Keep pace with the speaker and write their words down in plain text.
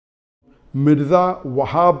Mirza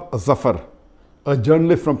Wahab Zafar, a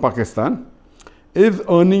journalist from Pakistan, is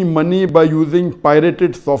earning money by using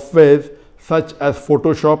pirated softwares such as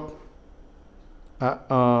Photoshop,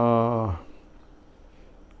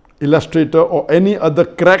 Illustrator, or any other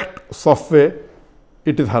cracked software.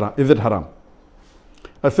 It is haram. Is it haram?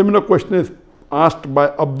 A similar question is asked by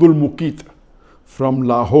Abdul Muqit from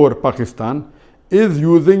Lahore, Pakistan. Is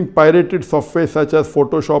using pirated software such as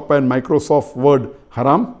Photoshop and Microsoft Word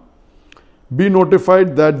haram? Be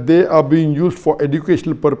notified that they are being used for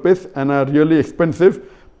educational purpose and are really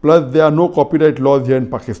expensive, plus there are no copyright laws here in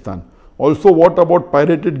Pakistan. Also, what about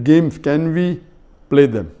pirated games? Can we play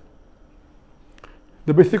them?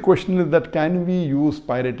 The basic question is that can we use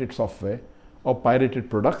pirated software or pirated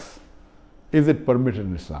products? Is it permitted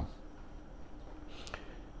in Islam?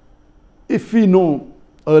 If we know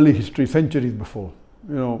early history, centuries before,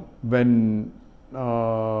 when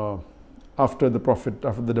after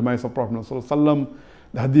the demise of Prophet ﷺ,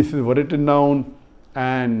 the hadiths were written down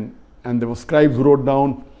and there were scribes who wrote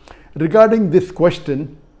down. Regarding this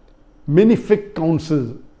question, many fiqh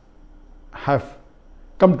councils have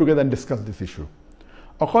come together and discussed this issue.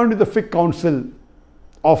 According to the fiqh council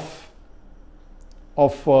of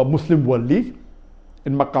Muslim World League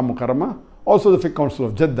in Makkah Mukarramah, also the fiqh council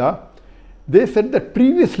of Jeddah, they said that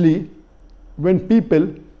previously when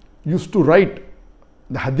people used to write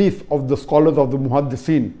the hadith of the scholars of the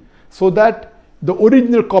muhaddithin, so that the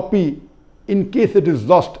original copy, in case it is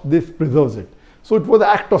lost, this preserves it. So it was an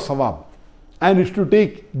act of sawab, and it used to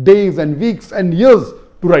take days and weeks and years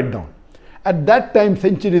to write down. At that time,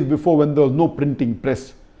 centuries before, when there was no printing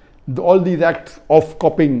press, all these acts of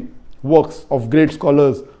copying works of great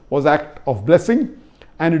scholars was act of blessing,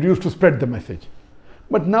 and it used to spread the message.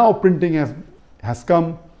 But now printing has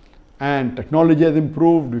come and technology has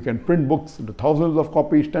improved. You can print books into thousands of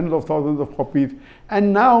copies, tens of thousands of copies.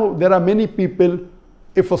 And now there are many people,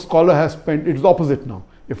 if a scholar has spent, it's the opposite now.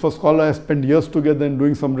 If a scholar has spent years together in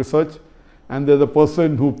doing some research, and there's a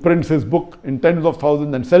person who prints his book in tens of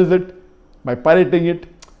thousands and sells it by pirating it,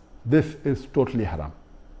 this is totally haram.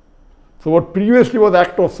 So what previously was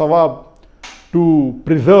act of sawab to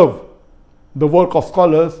preserve the work of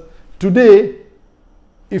scholars, today,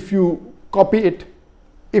 if you copy it,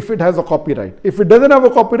 if it has a copyright. If it doesn't have a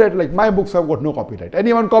copyright, like my books have got no copyright.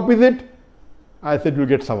 Anyone copies it, I said you'll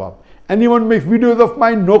get sawab. Anyone makes videos of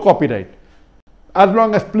mine, no copyright. As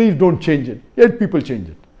long as please don't change it. Yet people change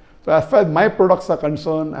it. So as far as my products are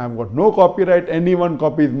concerned, I have got no copyright. Anyone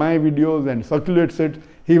copies my videos and circulates it,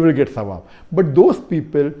 he will get sawab. But those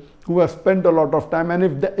people who have spent a lot of time,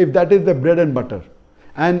 and if that is the bread and butter,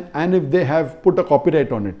 and if they have put a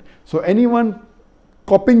copyright on it, so anyone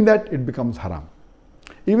copying that, it becomes haram.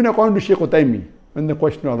 Even according to Sheikh Utaymi, when the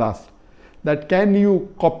question was asked, that can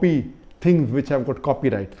you copy things which have got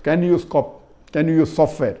copyright? Can you use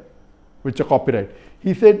software which are copyright?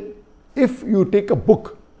 He said, if you take a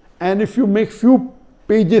book and if you make few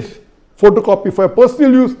pages photocopy for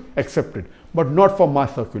personal use, accept it, but not for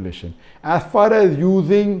mass circulation. As far as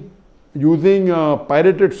using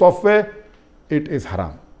pirated software, it is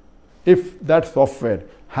haram. If that software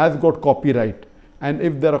has got copyright, and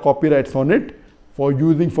if there are copyrights on it, for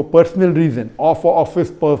using for personal reason or for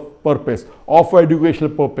office purpose or for educational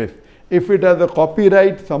purpose. If it has a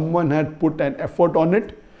copyright, someone had put an effort on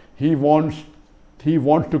it, he wants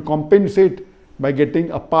to compensate by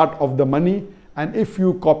getting a part of the money. And if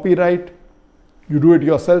you copyright, you do it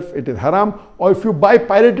yourself, it is haram. Or if you buy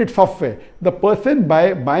pirated software, the person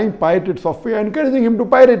buying pirated software, encouraging him to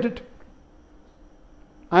pirate it.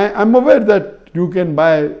 I'm aware that you can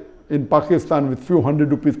buy in Pakistan with few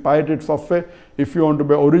hundred rupees pirated software. If you want to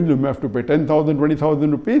buy original, you have to pay 10,000,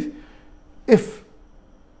 20,000 rupees. If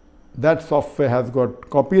that software has got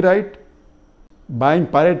copyright, buying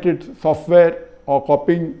pirated software or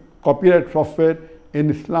copying copyright software in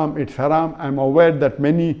Islam, it's haram. I'm aware that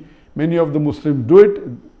many of the Muslims do it.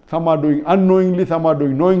 Some are doing unknowingly, some are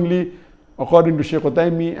doing knowingly. According to Sheikh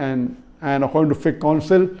Utaymi and according to fiqh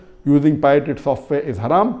council, using pirated software is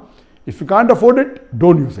haram. If you can't afford it,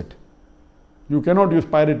 don't use it. You cannot use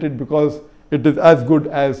pirated because it is as good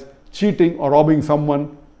as cheating or robbing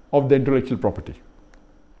someone of the intellectual property.